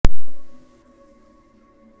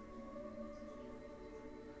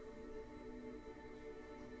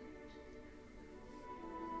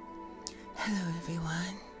Hello,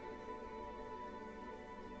 everyone,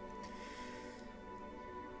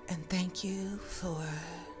 and thank you for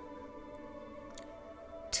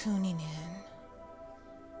tuning in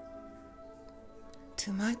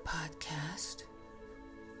to my podcast.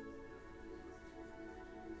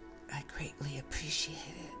 I greatly appreciate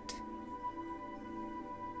it.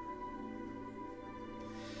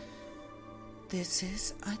 This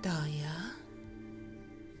is Adalia,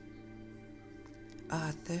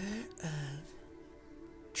 author of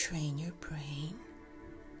Train Your Brain,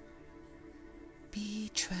 Be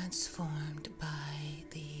Transformed by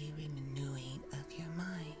the Renewing of Your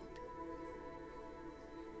Mind.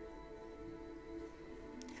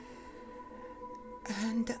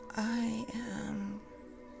 And I am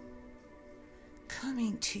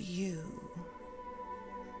coming to you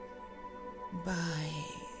by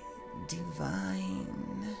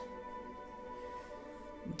divine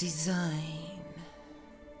design.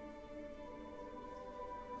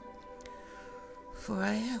 For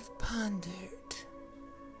I have pondered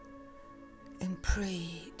and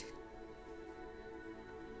prayed,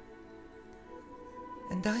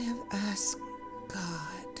 and I have asked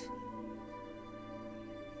God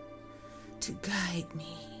to guide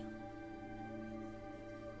me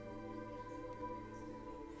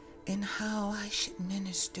in how I should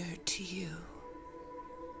minister to you.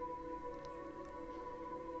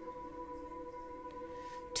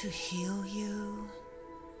 To heal you,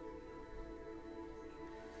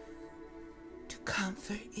 to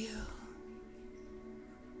comfort you,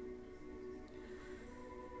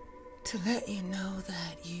 to let you know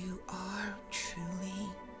that you are truly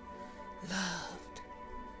loved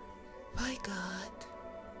by God.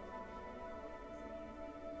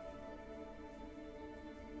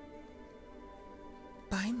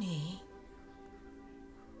 By me,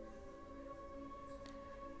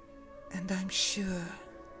 and I'm sure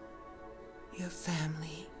your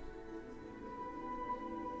family,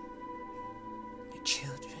 your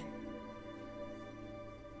children,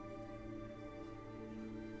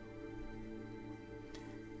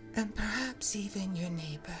 and perhaps even your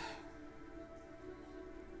neighbor.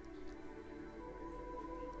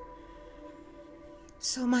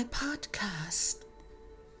 So my podcast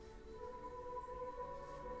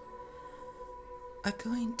are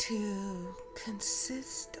going to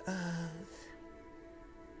consist of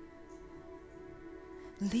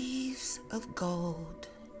Leaves of Gold,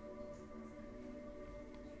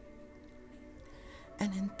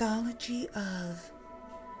 an anthology of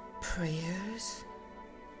prayers,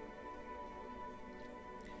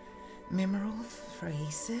 memorable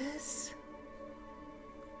phrases,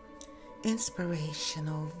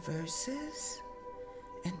 inspirational verses,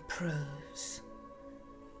 and prose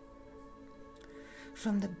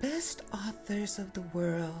from the best authors of the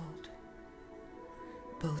world,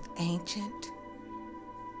 both ancient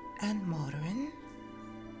and modern,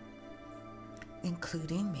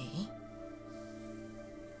 including me.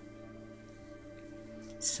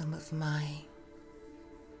 Some of my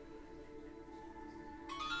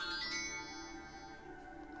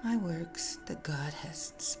works that God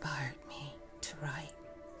has inspired me to write.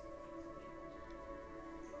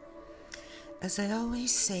 As I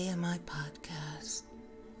always say in my podcast,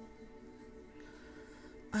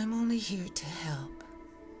 I'm only here to help.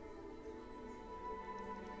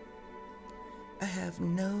 I have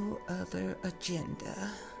no other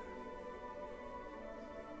agenda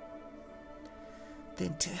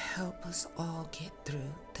than to help us all get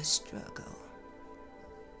through the struggle.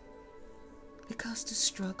 Because the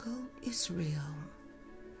struggle is real.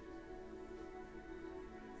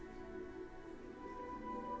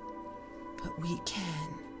 But we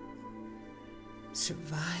can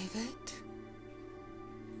survive it,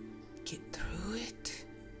 get through it,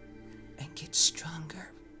 and get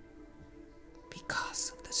stronger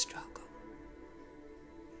because of the struggle.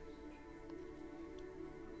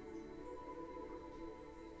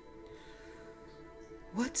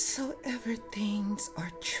 Whatsoever things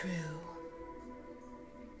are true,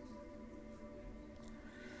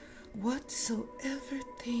 whatsoever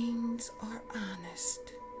things are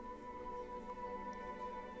honest,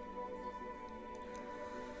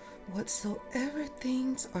 whatsoever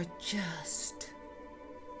things are just,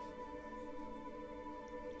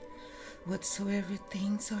 whatsoever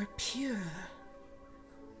things are pure,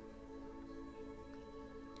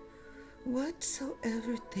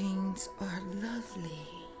 whatsoever things are lovely,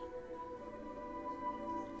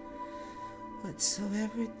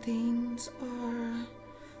 whatsoever things are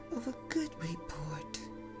of a good report,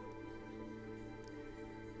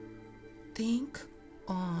 think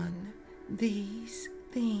on these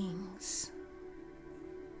things.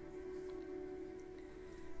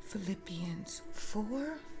 Philippians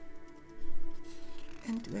 4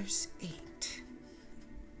 and verse 8.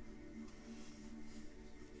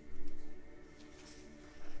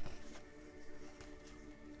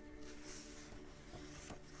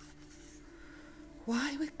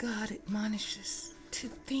 Why would God admonish us to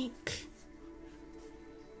think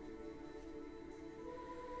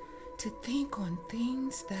on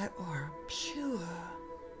things that are pure,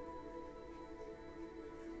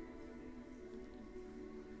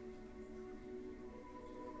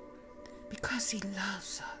 because He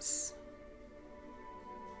loves us.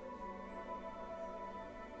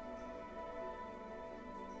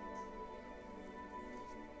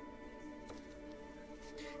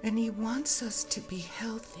 And He wants us to be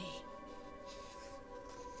healthy.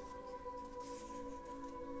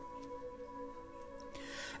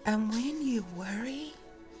 And when you worry,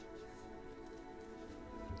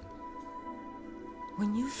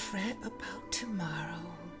 when you fret about tomorrow,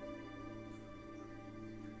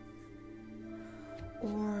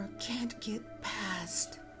 or can't get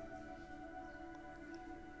past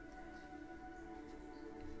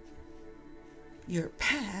your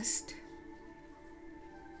past,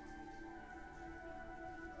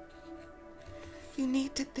 you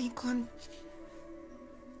need to think on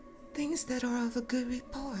things that are of a good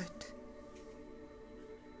report.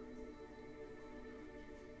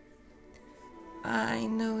 I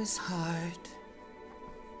know it's hard.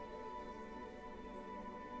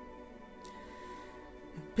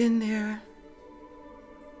 I've been there.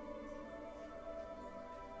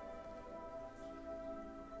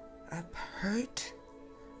 I've hurt.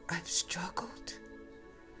 I've struggled.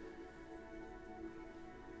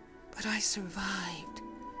 But I survived.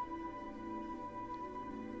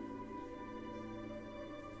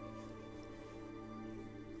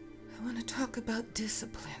 I want to talk about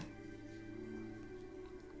discipline.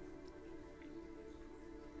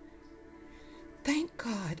 Thank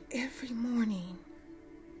God every morning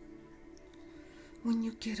when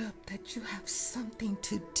you get up that you have something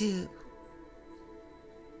to do,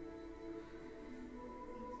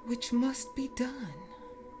 which must be done,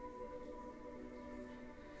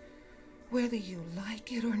 whether you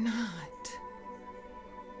like it or not.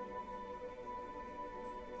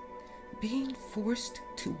 Being forced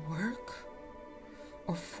to work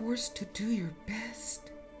or forced to do your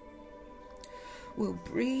best will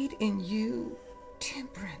breed in you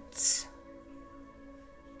temperance,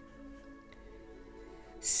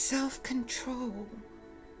 self-control,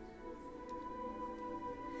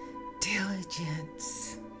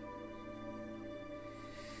 diligence,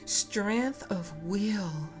 strength of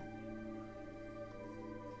will,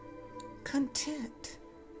 content,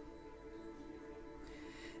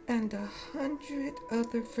 and 100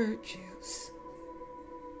 other virtues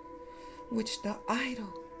which the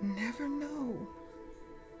idle never know.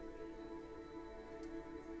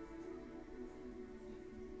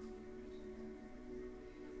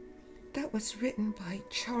 That was written by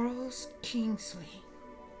Charles Kingsley.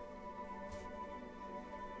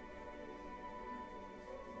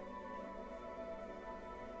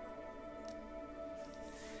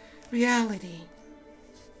 Reality.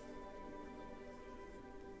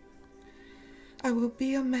 I will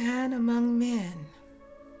be a man among men,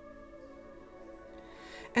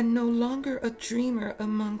 and no longer a dreamer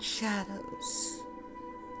among shadows.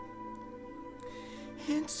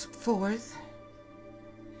 Henceforth,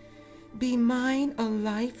 be mine a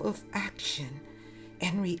life of action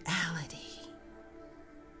and reality.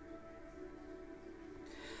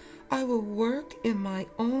 I will work in my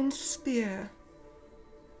own sphere,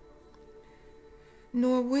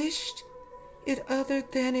 nor wish it other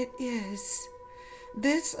than it is.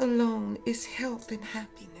 This alone is health and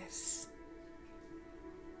happiness.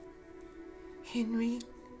 Henry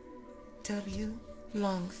W.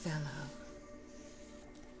 Longfellow.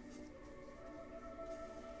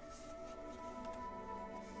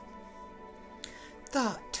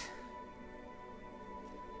 Thought.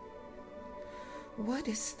 What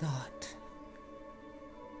is thought?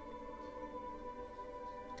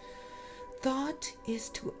 Thought is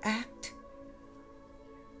to act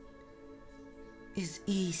is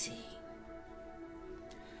easy.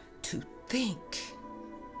 To think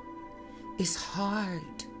is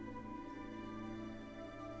hard.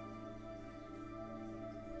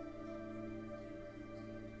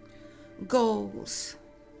 Goals.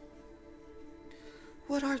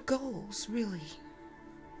 What are goals, really?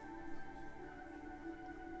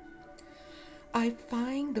 I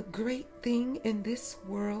find the great thing in this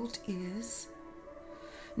world is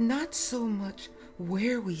not so much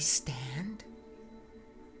where we stand,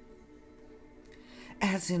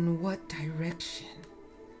 as in what direction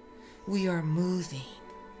we are moving.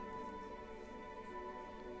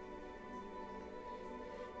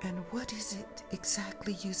 And what is it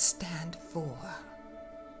exactly you stand for?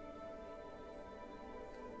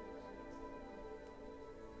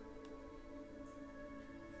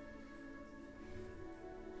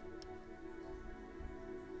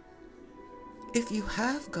 If you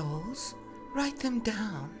have goals, write them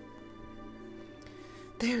down.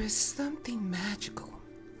 There is something magical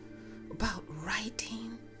about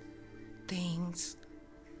writing things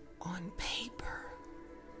on paper.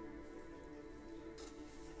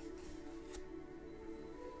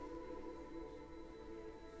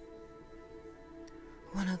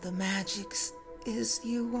 One of the magics is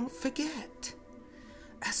you won't forget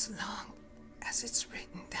as long as it's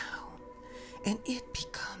written down and it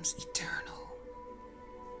becomes eternal.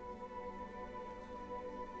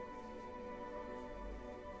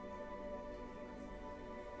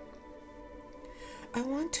 I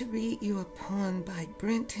want to read you a poem by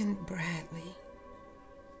Brenton Bradley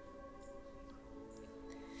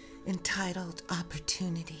entitled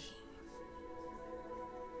Opportunity.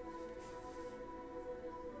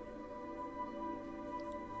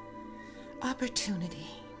 Opportunity.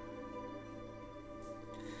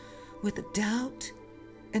 With doubt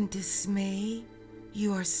and dismay,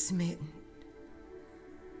 you are smitten.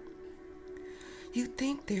 You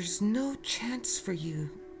think there's no chance for you.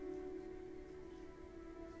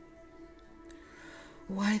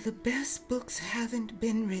 Why the best books haven't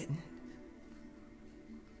been written.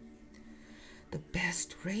 The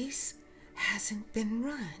best race hasn't been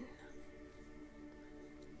run.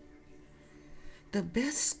 The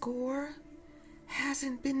best score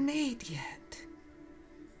hasn't been made yet.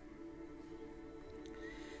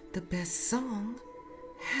 The best song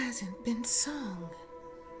hasn't been sung.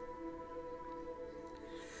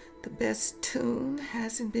 The best tune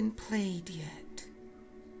hasn't been played yet.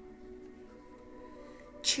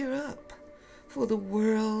 Cheer up, for the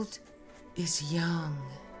world is young.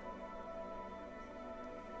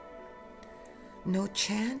 No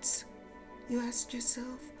chance, you ask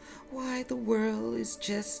yourself? Why, the world is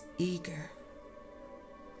just eager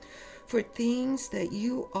for things that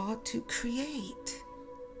you ought to create.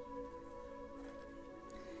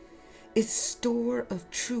 Its store of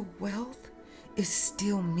true wealth is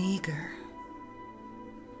still meager.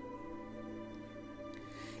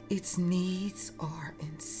 Its needs are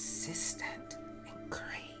insistent and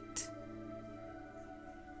great.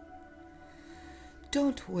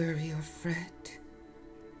 Don't worry or fret,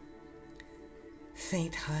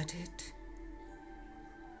 faint-hearted.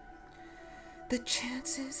 The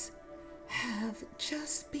chances have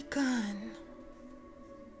just begun.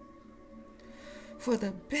 For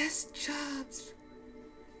the best jobs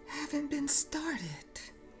haven't been started.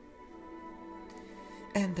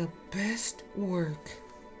 And the best work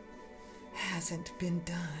hasn't been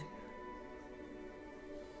done.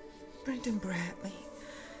 Brenton Bradley,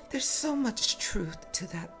 there's so much truth to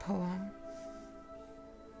that poem.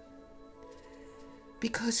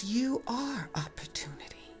 Because you are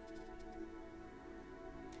opportunity.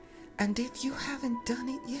 And if you haven't done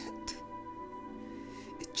it yet,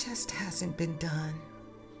 it just hasn't been done.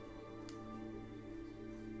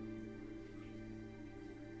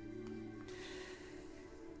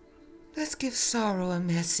 Let's give sorrow a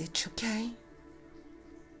message, okay?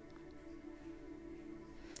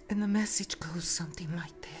 And the message goes something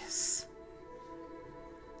like this.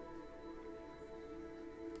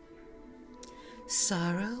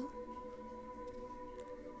 Sorrow,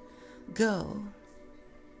 go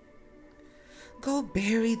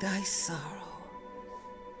bury thy sorrow.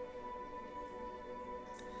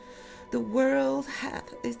 The world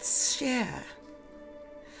hath its share.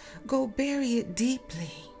 Go bury it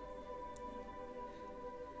deeply.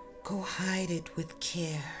 Go hide it with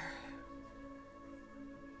care.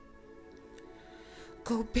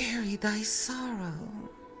 Go bury thy sorrow.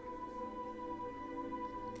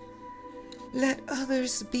 Let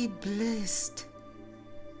others be blessed.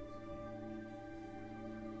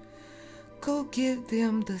 Go give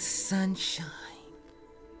them the sunshine.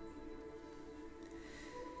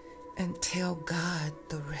 And tell God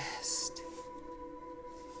the rest.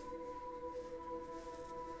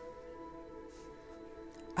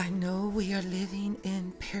 I know we are living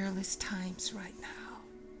in perilous times right now.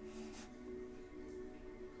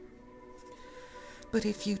 But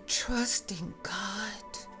if you trust in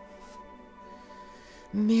God,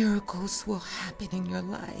 miracles will happen in your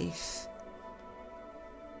life.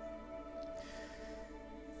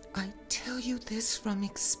 I tell you this from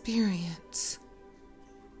experience.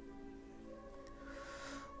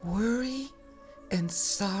 Worry and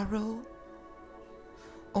sorrow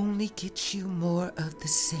only get you more of the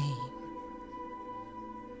same.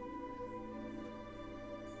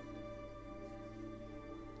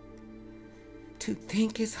 To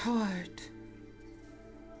think is hard,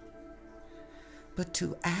 but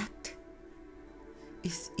to act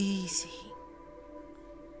is easy.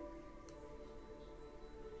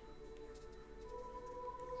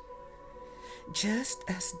 Just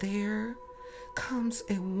as there comes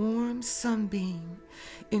a warm sunbeam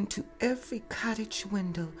into every cottage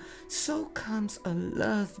window, so comes a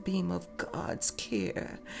love beam of God's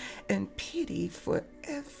care and pity for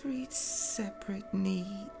every separate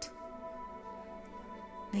need.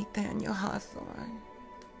 Nathaniel Hawthorne.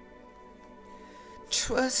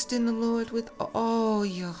 Trust in the Lord with all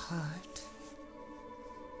your heart.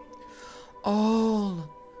 All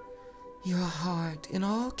your heart, in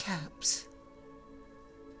all caps.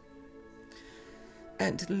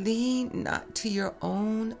 And lean not to your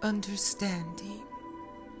own understanding.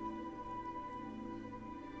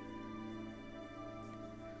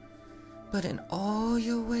 But in all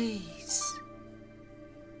your ways,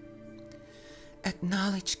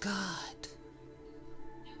 acknowledge God.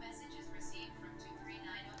 New messages received from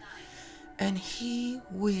 23909. And He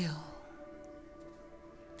will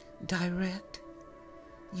direct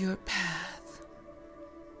your path.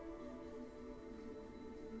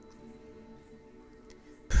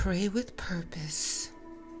 Pray with purpose.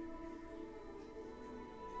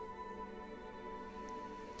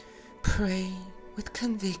 Pray with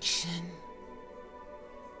conviction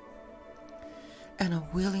and a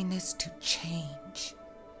willingness to change.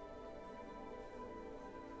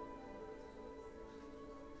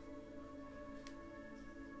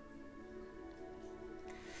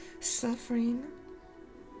 Suffering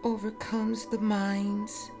overcomes the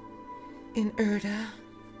minds in Erda,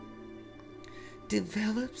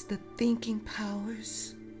 develops the thinking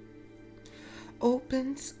powers,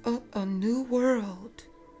 opens up a new world,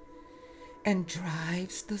 and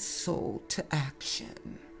drives the soul to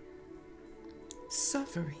action.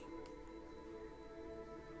 Suffering.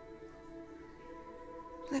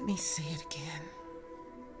 Let me say it again.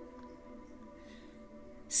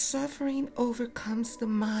 Suffering overcomes the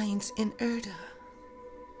minds in Erda,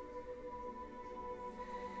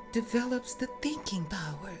 develops the thinking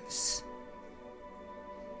powers.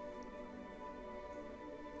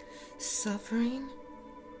 Suffering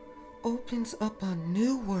opens up a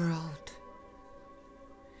new world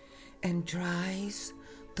and drives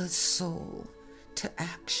the soul to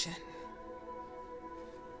action.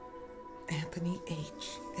 Anthony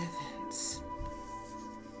H. Evans.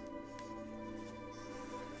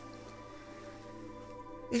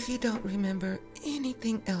 If you don't remember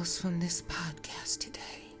anything else from this podcast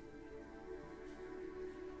today,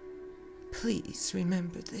 please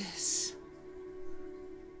remember this.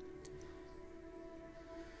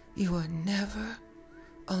 You are never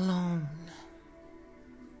alone.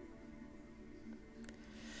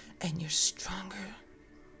 And you're stronger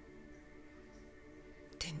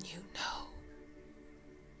than you know.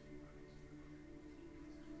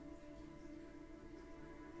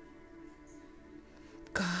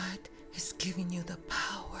 God has given you the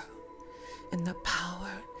power, and the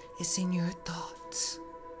power is in your thoughts.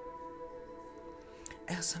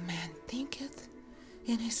 As a man thinketh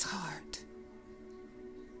in his heart,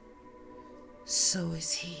 so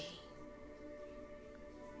is he.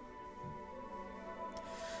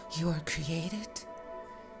 You are created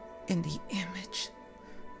in the image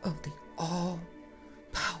of the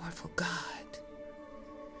all-powerful God.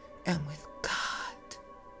 And with God,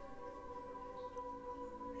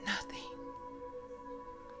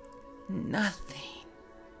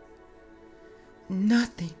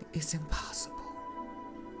 nothing is impossible.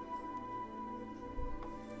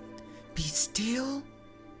 Be still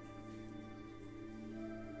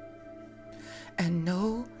and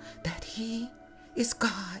know that He is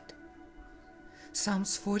God.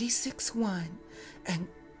 Psalms 46:1. And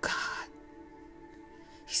God,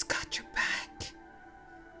 He's got your back.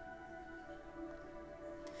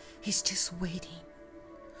 He's just waiting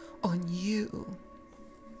on you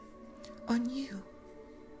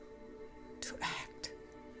to act.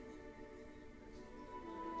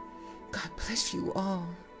 God bless you all.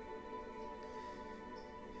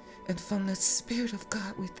 And from the Spirit of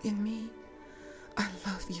God within me, I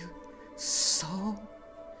love you so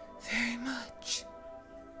very much.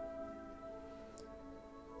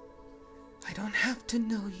 I don't have to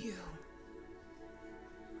know you.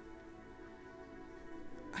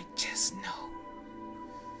 I just know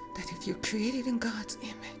that if you're created in God's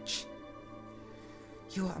image,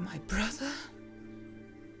 you are my brother,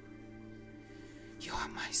 you are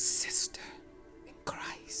my sister in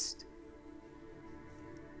Christ.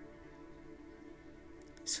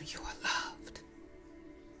 So you are loved.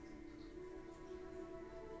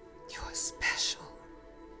 You are special.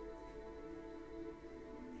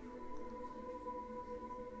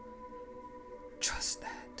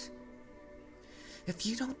 If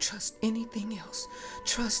you don't trust anything else,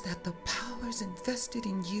 trust that the powers invested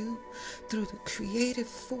in you through the creative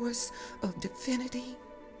force of divinity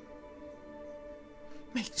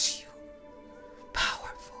makes you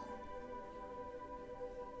powerful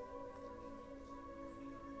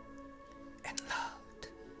and loved.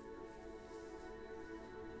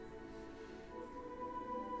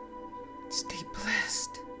 Stay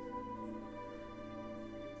blessed.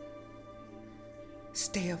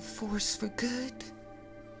 Stay a force for good.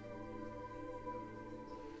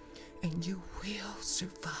 And you will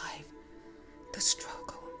survive the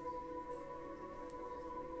struggle.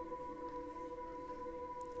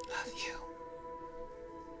 Love you.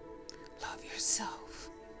 Love yourself.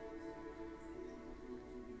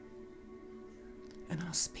 And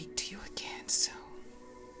I'll speak to you again soon.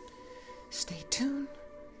 Stay tuned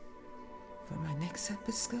for my next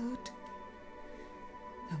episode.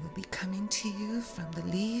 I will be coming to you from the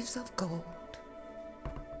leaves of gold.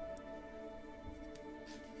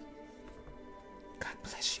 God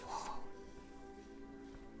bless you all.